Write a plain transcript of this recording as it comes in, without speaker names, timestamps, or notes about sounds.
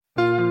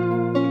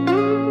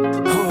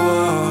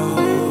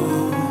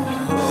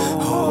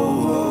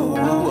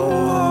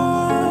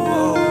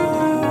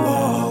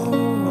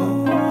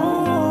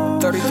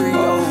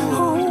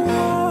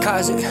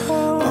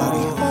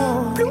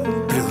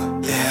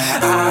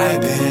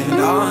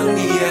on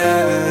the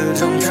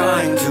edge, I'm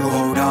trying to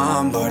hold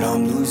on, but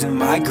I'm losing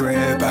my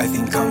grip. I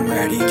think I'm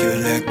ready to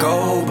let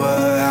go,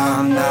 but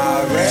I'm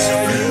not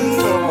ready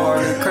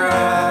for the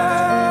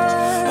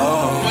crash.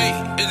 Oh, wait,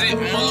 is it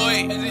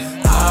Malloy?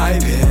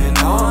 I've been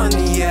on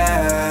the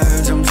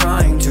edge, I'm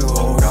trying to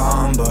hold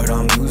on, but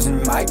I'm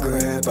losing my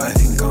grip. I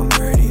think I'm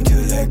ready to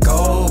let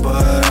go,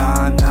 but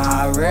I'm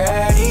not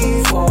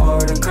ready for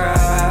the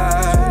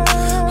crash.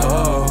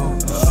 Oh,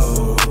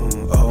 oh,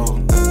 oh.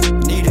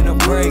 Needing a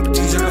break,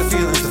 these are the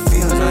feelings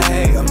I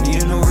hate. I'm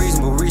needing no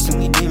reason, but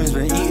recently demons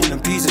been eating a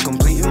piece of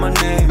completing my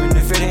name. And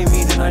if it ain't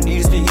me, then I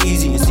need to stay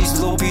easy and seize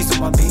a little piece of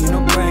my beating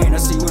of brain. I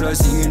see what I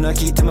see and I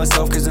keep to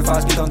myself, cause if I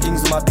speak on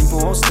things, then my people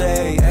won't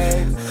stay.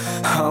 Ay,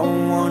 I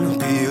don't wanna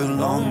be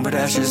alone, but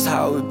that's just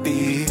how it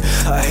be.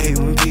 I hate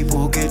when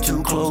people get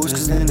too close,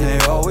 cause then they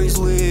always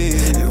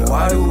leave. And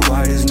why do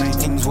I just make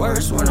things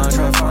worse when I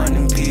try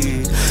finding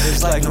peace?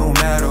 It's like no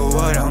matter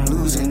what, I'm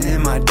losing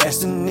in my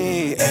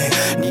destiny.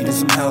 Ay, needing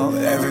some help,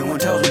 everyone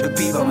tells me to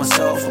be by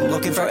myself. I'm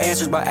looking for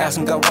answers by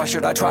asking God, why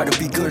should I try to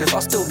be good if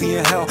I'll still be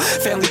in hell?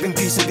 Family bring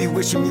peace and be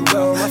wishing me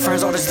well. My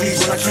friends all just leave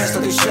when I can't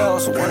still get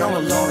shells. So when I'm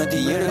alone at the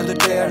end of the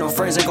day, I know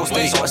friends ain't gon'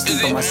 stay, so I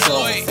sleep by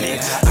myself.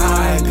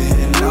 I've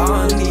been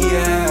on the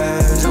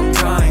edge, I'm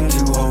trying to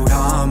hold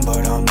on,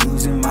 but I'm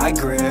losing my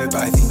grip.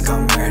 I think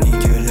I'm ready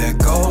to let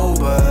go,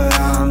 but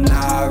I'm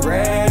not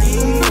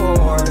ready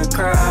for the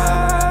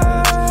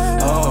crash.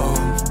 Oh,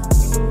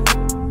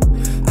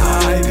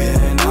 I've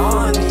been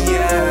on the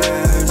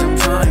edge, I'm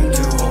trying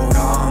to hold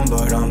on,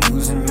 but I'm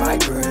losing my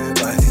grip.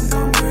 I think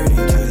I'm ready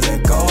to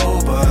let go,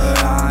 but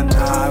I'm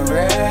not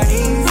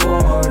ready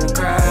for the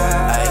crash.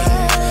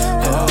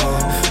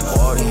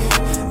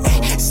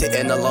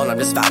 Sitting alone, I'm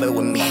just vibing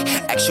with me.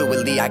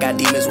 Actually, I got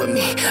demons with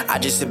me. I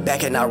just sit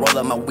back and I roll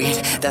up my weed.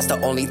 That's the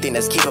only thing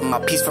that's keeping my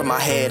peace from my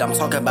head. I'm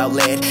talking about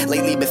lead.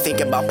 Lately been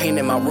thinking about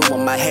painting my room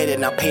on my head,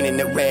 and I'm painting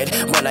it red.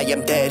 When I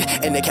am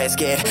dead and the cat's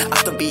scared, I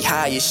still be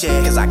high as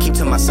shit, cause I keep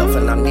to myself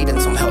and I'm needing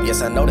some help.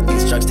 Yes, I know that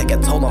these drugs take a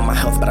toll on my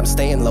health, but I'm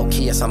staying low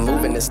key. Yes, I'm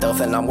moving in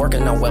stealth and I'm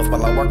working on wealth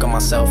while I work on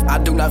myself. I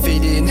do not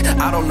fit in,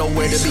 I don't know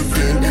where to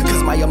begin,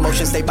 cause my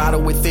emotions stay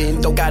bottled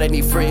within. Don't got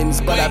any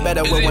friends, but I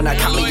better win when I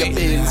count me a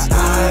bins.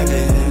 I've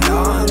been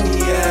on the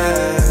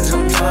edge,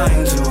 I'm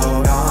trying to hold